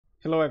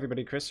Hello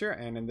everybody, Chris here,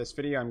 and in this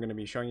video I'm going to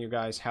be showing you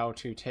guys how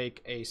to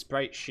take a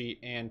sprite sheet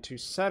and to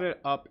set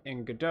it up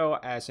in Godot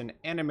as an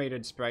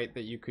animated sprite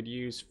that you could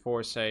use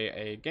for, say,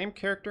 a game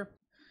character.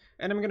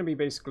 And I'm going to be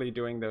basically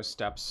doing those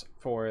steps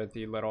for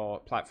the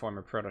little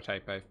platformer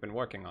prototype I've been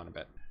working on a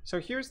bit. So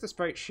here's the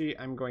sprite sheet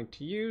I'm going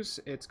to use.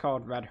 It's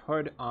called Red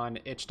Hood on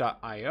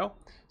itch.io,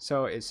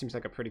 so it seems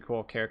like a pretty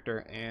cool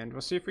character, and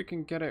we'll see if we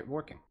can get it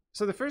working.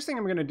 So the first thing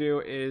I'm going to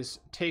do is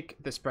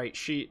take the sprite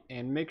sheet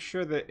and make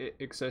sure that it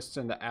exists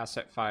in the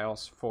asset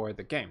files for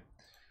the game.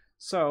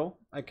 So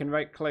I can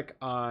right click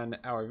on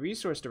our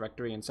resource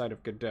directory inside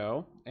of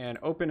Godot and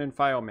open in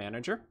File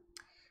Manager.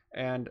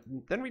 And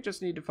then we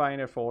just need to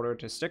find a folder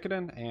to stick it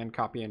in and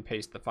copy and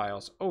paste the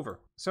files over.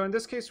 So in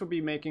this case, we'll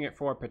be making it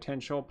for a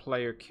potential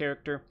player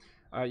character.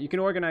 You can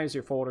organize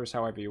your folders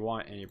however you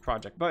want in your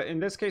project. But in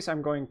this case,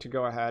 I'm going to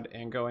go ahead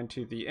and go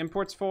into the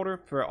imports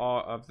folder for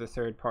all of the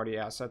third-party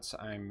assets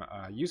I'm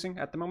using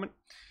at the moment.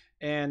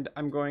 And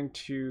I'm going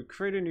to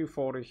create a new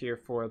folder here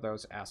for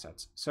those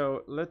assets.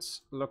 So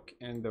let's look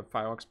in the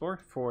File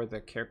Explorer for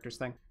the characters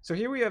thing. So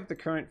here we have the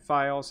current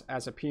files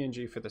as a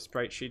PNG for the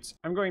sprite sheets.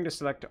 I'm going to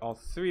select all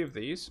three of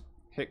these,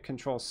 hit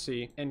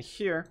Control-C, and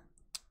here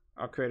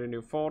I'll create a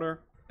new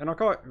folder, and I'll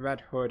call it Red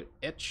Hood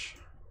Itch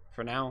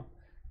for now.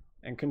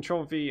 And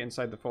Control-V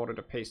inside the folder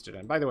to paste it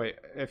in. By the way,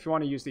 if you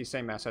want to use these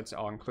same assets,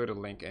 I'll include a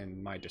link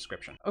in my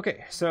description.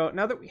 Okay, so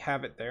now that we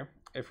have it there,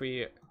 if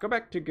we go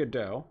back to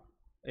Godot,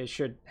 it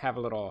should have a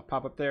little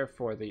pop-up there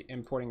for the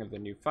importing of the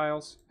new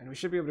files, and we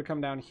should be able to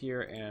come down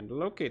here and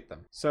locate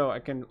them. So I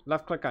can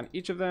left-click on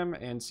each of them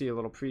and see a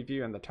little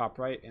preview in the top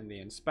right in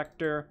the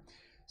inspector.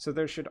 So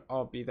those should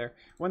all be there.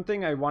 One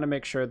thing I want to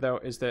make sure, though,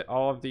 is that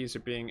all of these are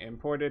being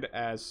imported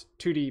as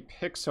 2D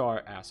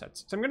Pixar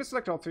assets. So I'm going to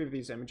select all three of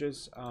these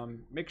images.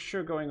 Make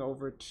sure going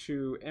over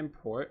to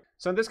import.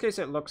 So in this case,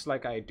 it looks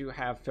like I do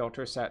have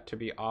filter set to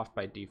be off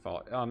by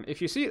default.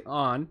 If you see it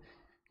on,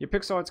 your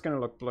pixel art's going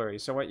to look blurry.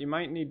 So what you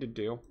might need to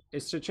do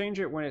is to change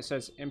it when it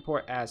says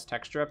import as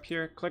texture up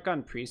here, click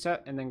on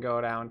preset and then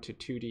go down to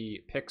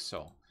 2D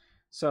pixel.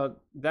 So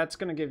that's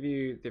going to give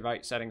you the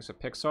right settings for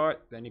pixel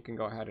art. Then you can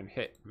go ahead and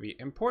hit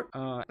re-import.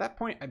 At that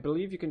point, I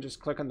believe you can just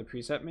click on the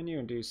preset menu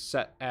and do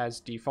set as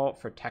default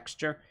for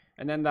texture.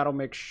 And then that'll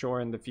make sure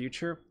in the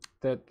future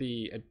that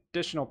the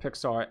additional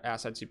pixel art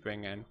assets you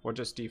bring in will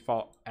just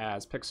default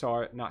as pixel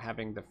art, not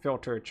having the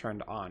filter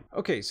turned on.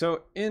 Okay,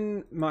 so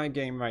in my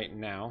game right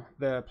now,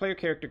 the player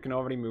character can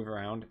already move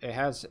around. It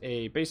has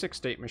a basic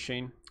state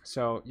machine.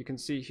 So you can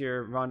see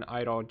here, run,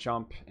 idle,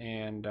 jump,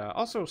 and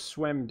also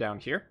swim down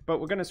here.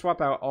 But we're going to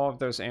swap out all of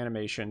those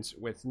animations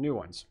with new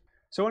ones.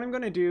 So what I'm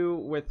going to do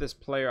with this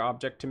player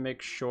object to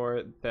make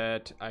sure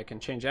that I can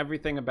change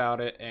everything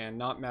about it and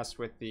not mess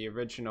with the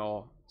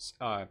original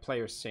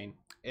player scene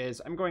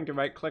is I'm going to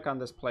right click on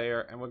this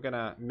player and we're going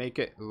to make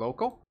it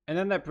local. And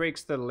then that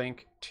breaks the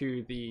link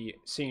to the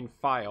scene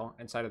file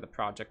inside of the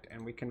project,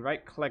 and we can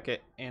right click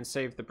it and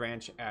save the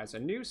branch as a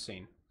new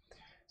scene.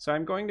 So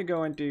I'm going to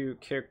go into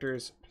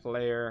characters,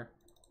 player,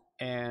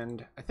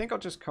 and I think I'll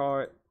just call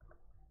it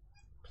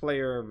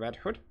player Red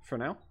Hood for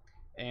now.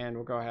 And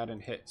we'll go ahead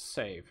and hit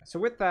save. So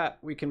with that,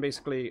 we can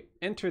basically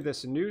enter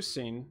this new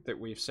scene that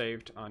we've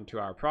saved onto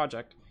our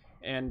project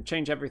and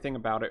change everything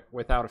about it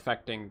without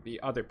affecting the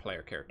other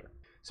player character.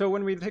 So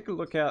when we take a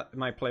look at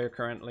my player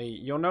currently,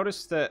 you'll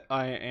notice that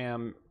I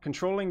am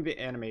controlling the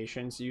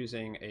animations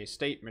using a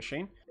state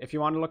machine. If you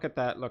want to look at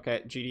that, look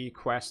at GD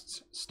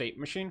Quest's state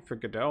machine for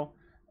Godot.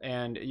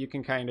 And you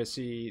can kind of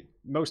see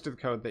most of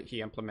the code that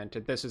he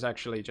implemented. This is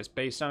actually just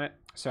based on it.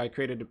 So I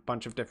created a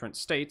bunch of different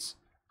states.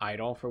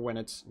 Idle for when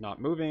it's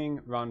not moving,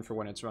 run for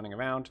when it's running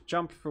around,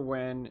 jump for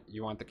when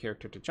you want the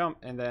character to jump,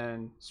 and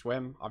then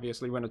swim,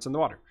 obviously, when it's in the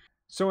water.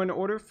 So in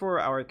order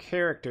for our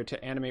character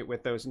to animate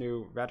with those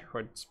new Red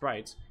Hood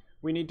sprites,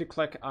 we need to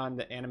click on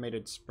the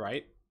animated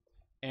sprite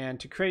and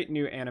to create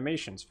new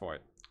animations for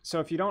it. So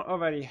if you don't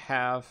already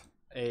have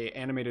an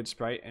animated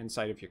sprite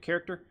inside of your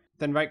character,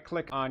 then right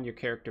click on your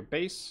character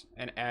base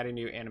and add a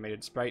new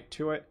animated sprite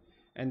to it,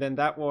 and then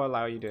that will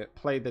allow you to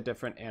play the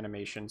different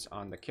animations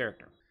on the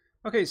character.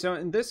 Okay, so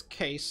in this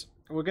case,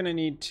 we're going to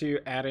need to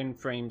add in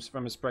frames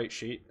from a sprite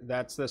sheet.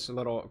 That's this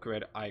little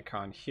grid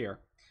icon here.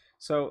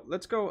 So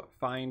let's go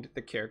find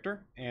the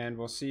character and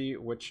we'll see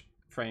which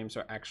frames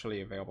are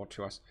actually available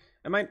to us.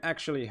 It might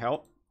actually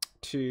help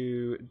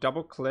to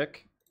double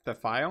click the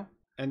file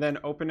and then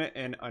open it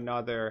in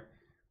another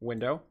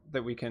window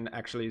that we can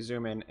actually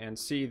zoom in and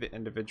see the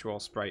individual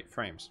sprite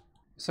frames.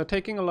 So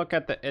taking a look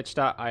at the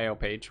itch.io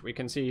page, we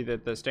can see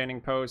that the standing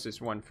pose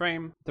is 1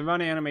 frame. The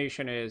run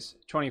animation is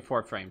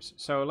 24 frames.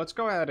 So let's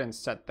go ahead and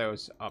set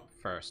those up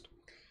first.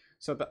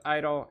 So the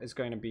idle is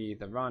going to be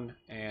the run.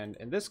 And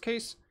in this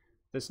case,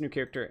 this new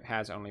character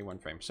has only 1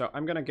 frame. So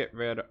I'm going to get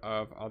rid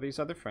of all these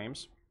other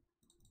frames.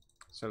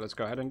 So let's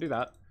go ahead and do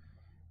that.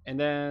 And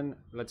then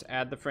let's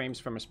add the frames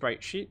from a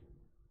sprite sheet.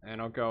 And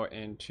I'll go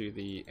into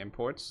the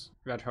imports,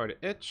 Red Hood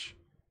Itch,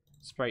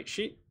 sprite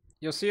sheet.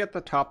 You'll see at the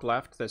top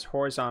left this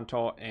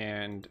horizontal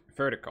and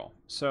vertical.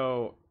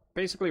 So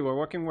basically we're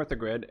working with a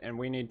grid and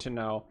we need to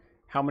know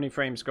how many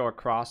frames go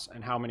across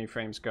and how many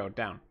frames go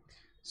down.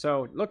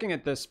 So looking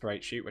at this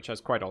sprite sheet, which has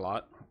quite a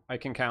lot, I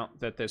can count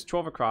that there's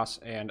 12 across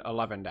and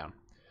 11 down.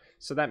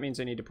 So that means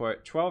I need to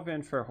put 12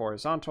 in for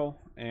horizontal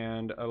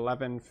and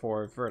 11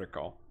 for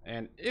vertical.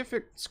 And if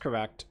it's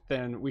correct,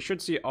 then we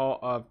should see all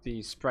of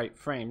the sprite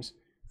frames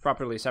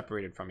properly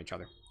separated from each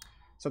other.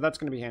 So that's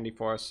going to be handy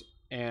for us.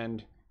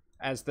 And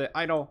as the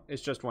idle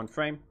is just one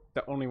frame,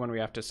 the only one we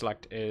have to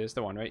select is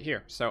the one right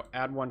here. So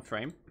add one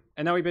frame.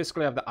 And now we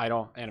basically have the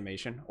idle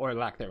animation, or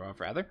lack thereof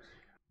rather.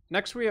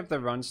 Next we have the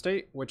run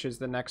state, which is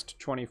the next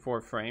 24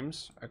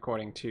 frames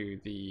according to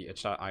the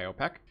itch.io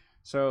pack.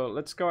 So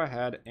let's go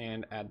ahead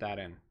and add that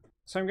in.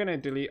 So I'm going to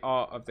delete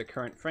all of the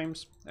current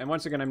frames. And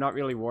once again, I'm not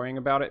really worrying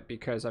about it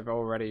because I've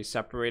already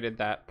separated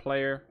that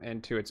player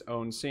into its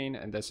own scene.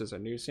 And this is a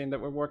new scene that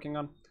we're working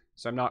on.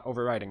 So I'm not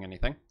overwriting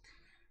anything.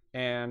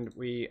 And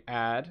we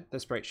add the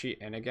sprite sheet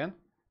in again.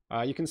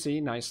 You can see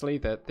nicely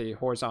that the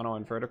horizontal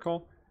and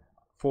vertical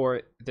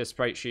for this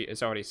sprite sheet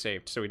is already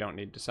saved. So we don't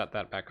need to set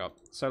that back up.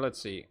 So let's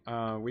see.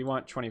 We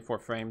want 24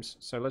 frames.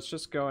 So let's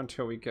just go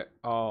until we get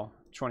all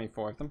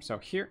 24 of them. So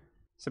here.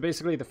 So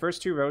basically the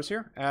first two rows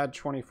here, add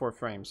 24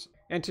 frames.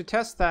 And to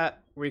test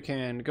that, we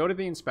can go to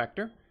the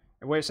inspector,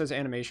 and where it says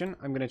animation,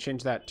 I'm going to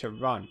change that to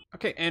run.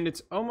 Okay, and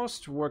it's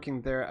almost working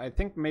there. I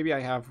think maybe I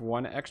have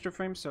one extra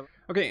frame. So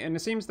okay, and it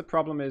seems the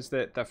problem is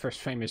that the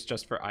first frame is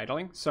just for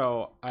idling.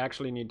 So I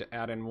actually need to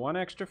add in one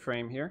extra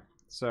frame here.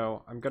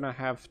 So I'm going to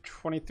have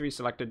 23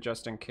 selected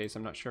just in case.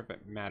 I'm not sure if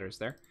it matters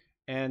there.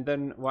 And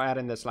then we'll add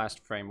in this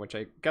last frame, which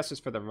I guess is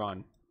for the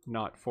run,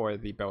 not for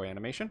the bow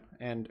animation.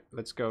 And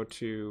let's go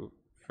to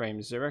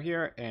frame 0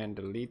 here and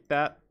delete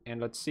that,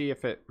 and let's see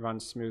if it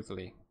runs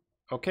smoothly.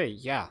 Okay,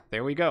 yeah,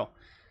 there we go.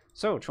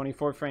 So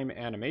 24 frame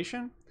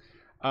animation.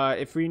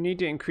 If we need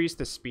to increase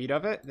the speed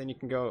of it, then you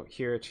can go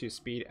here to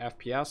speed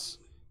FPS.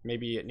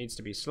 Maybe it needs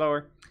to be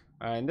slower.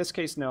 In this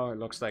case, no, it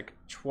looks like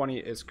 20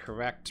 is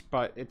correct,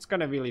 but it's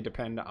going to really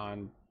depend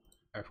on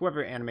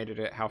whoever animated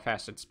it, how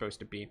fast it's supposed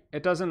to be.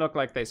 It doesn't look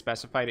like they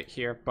specified it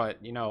here, but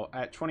you know,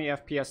 at 20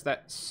 FPS,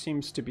 that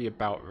seems to be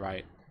about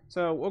right.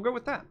 So we'll go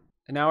with that.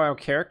 And now our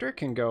character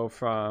can go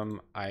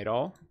from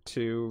idle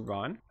to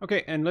run.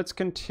 Okay, and let's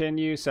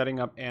continue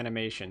setting up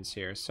animations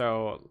here.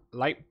 So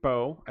light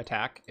bow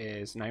attack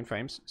is 9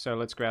 frames. So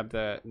let's grab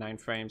the 9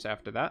 frames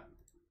after that.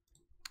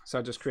 So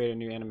I'll just create a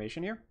new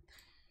animation here.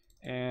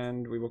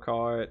 And we will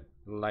call it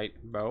light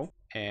bow.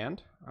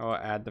 And I'll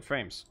add the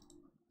frames.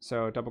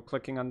 So double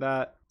clicking on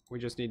that, we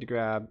just need to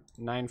grab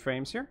 9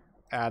 frames here.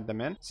 Add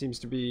them in. Seems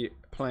to be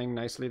playing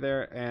nicely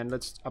there. And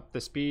let's up the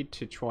speed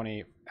to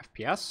 20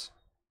 FPS.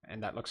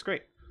 And that looks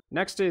great.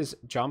 Next is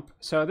jump.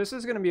 So this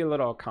is going to be a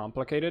little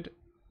complicated.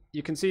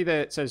 You can see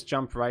that it says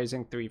jump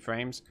rising 3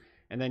 frames,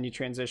 and then you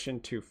transition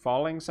to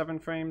falling 7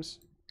 frames.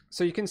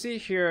 So you can see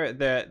here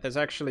that there's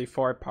actually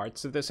 4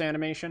 parts of this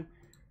animation.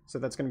 So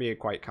that's going to be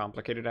quite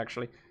complicated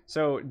actually.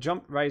 So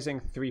jump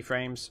rising 3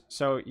 frames.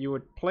 So you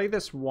would play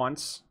this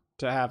once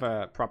to have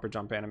a proper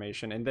jump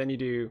animation, and then you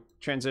do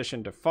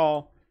transition to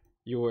fall.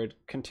 You would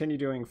continue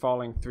doing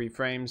falling 3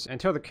 frames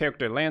until the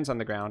character lands on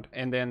the ground,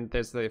 and then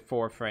there's the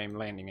 4-frame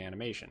landing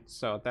animation.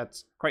 So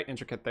that's quite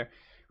intricate there.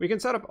 We can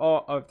set up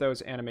all of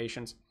those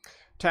animations.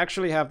 To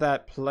actually have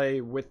that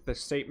play with the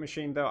state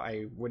machine though,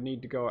 I would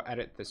need to go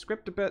edit the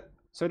script a bit.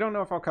 So I don't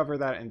know if I'll cover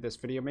that in this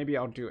video. Maybe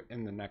I'll do it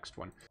in the next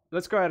one.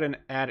 Let's go ahead and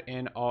add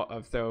in all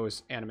of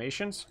those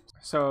animations.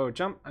 So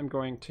jump, I'm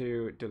going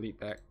to delete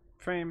that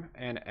frame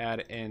and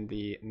add in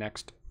the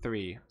next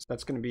 3. So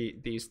that's going to be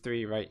these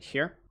 3 right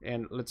here.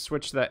 And let's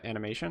switch that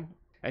animation.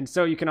 And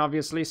so you can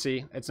obviously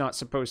see it's not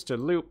supposed to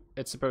loop.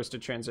 It's supposed to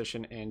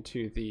transition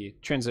into the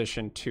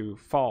transition to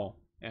fall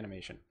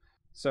animation.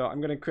 So I'm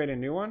going to create a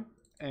new one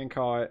and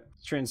call it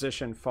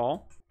transition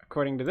fall.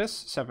 According to this,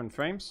 7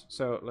 frames.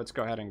 So let's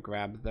go ahead and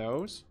grab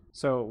those.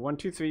 So 1,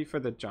 2, 3 for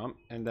the jump,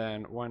 and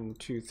then 1,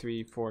 2,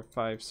 3, 4,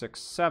 5,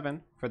 6,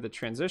 7 for the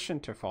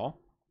transition to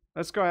fall.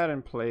 Let's go ahead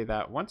and play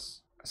that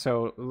once.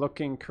 So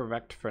looking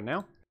correct for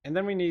now. And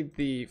then we need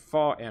the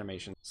fall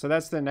animation. So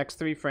that's the next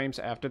 3 frames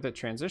after the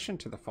transition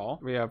to the fall.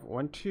 We have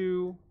 1,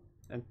 2,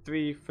 and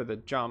 3 for the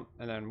jump,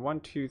 and then 1,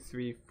 2,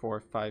 3, 4,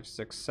 5,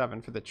 6,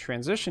 7 for the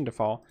transition to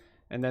fall,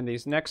 and then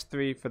these next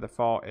 3 for the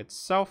fall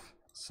itself.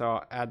 So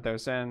I'll add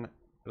those in.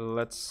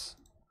 Let's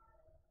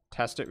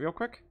test it real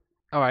quick.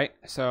 All right,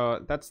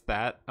 so that's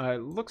that.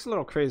 It looks a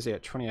little crazy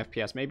at 20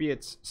 FPS. Maybe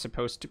it's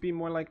supposed to be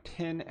more like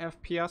 10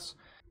 FPS.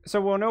 So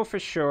we'll know for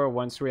sure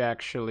once we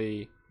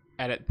actually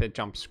edit the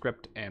jump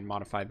script and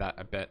modify that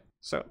a bit.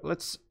 So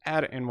let's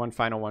add in one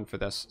final one for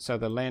this. So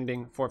the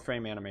landing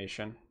 4-frame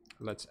animation,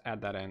 let's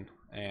add that in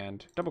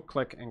and double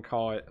click and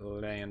call it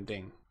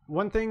landing.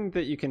 One thing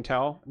that you can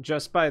tell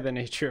just by the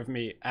nature of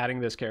me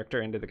adding this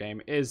character into the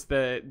game is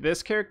that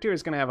this character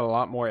is going to have a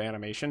lot more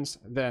animations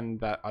than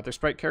that other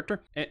sprite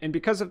character. And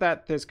because of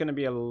that, there's going to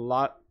be a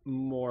lot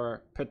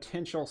more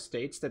potential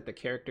states that the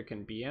character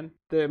can be in.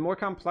 The more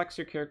complex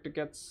your character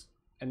gets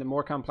and the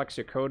more complex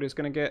your code is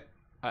going to get,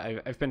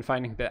 I've been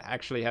finding that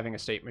actually having a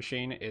state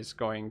machine is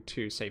going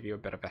to save you a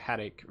bit of a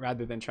headache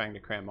rather than trying to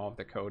cram all of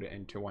the code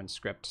into one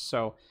script.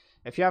 So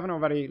If you haven't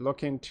already,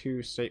 look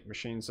into state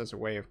machines as a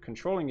way of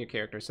controlling your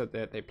character so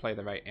that they play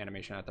the right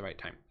animation at the right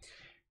time.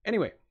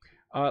 Anyway,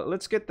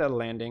 let's get the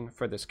landing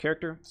for this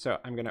character. So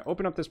I'm going to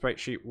open up the sprite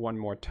sheet one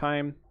more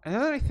time. And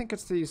then I think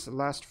it's these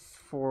last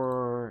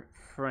 4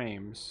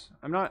 frames.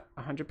 I'm not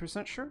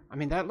 100% sure. I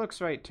mean, that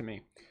looks right to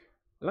me.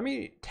 Let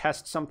me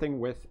test something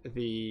with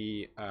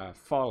the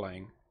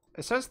falling.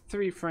 It says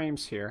 3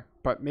 frames here,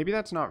 but maybe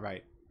that's not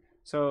right.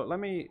 So let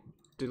me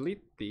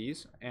delete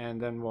these,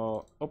 and then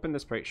we'll open the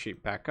sprite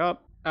sheet back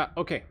up.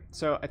 Okay,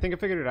 so I think I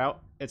figured it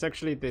out. It's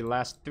actually the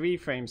last 3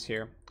 frames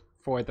here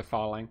for the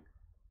falling.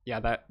 Yeah,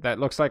 that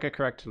looks like a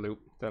correct loop.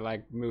 The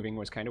lag moving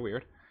was kind of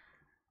weird.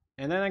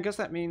 And then I guess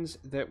that means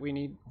that we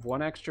need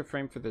 1 extra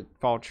frame for the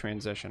fall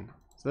transition.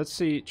 So let's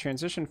see,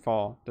 transition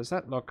fall. Does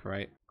that look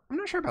right? I'm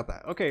not sure about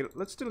that. Okay,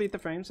 let's delete the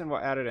frames and we'll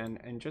add it in,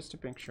 and just to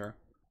make sure.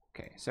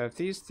 Okay, so if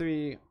these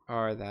 3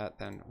 are that,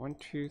 then 1,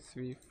 2,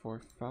 3,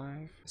 4,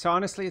 5. So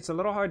honestly, it's a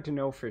little hard to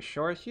know for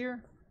sure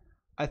here.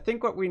 I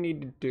think what we need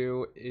to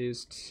do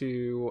is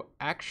to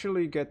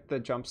actually get the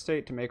jump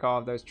state to make all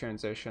of those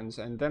transitions,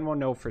 and then we'll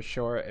know for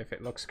sure if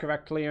it looks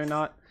correctly or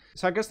not.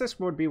 So I guess this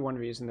would be one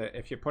reason that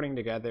if you're putting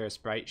together a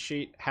sprite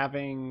sheet,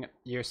 having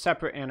your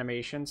separate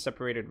animations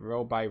separated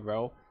row by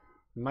row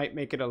might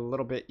make it a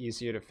little bit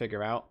easier to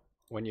figure out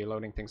when you're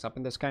loading things up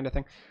in this kind of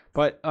thing,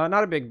 but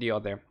not a big deal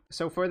there.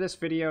 So for this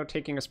video,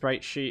 taking a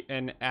sprite sheet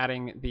and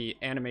adding the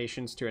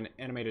animations to an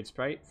animated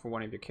sprite for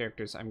one of your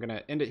characters, I'm going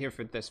to end it here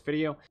for this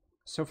video.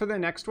 So for the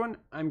next one,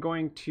 I'm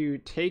going to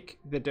take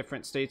the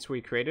different states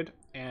we created,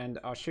 and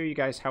I'll show you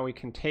guys how we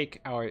can take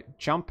our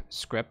jump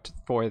script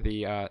for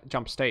the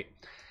jump state,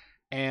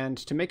 and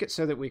to make it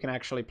so that we can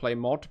actually play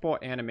multiple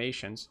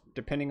animations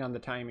depending on the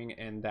timing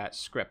in that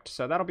script.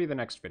 So that'll be the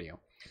next video.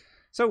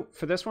 So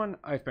for this one,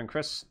 I've been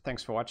Chris.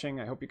 Thanks for watching.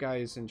 I hope you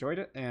guys enjoyed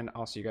it, and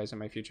I'll see you guys in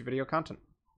my future video content.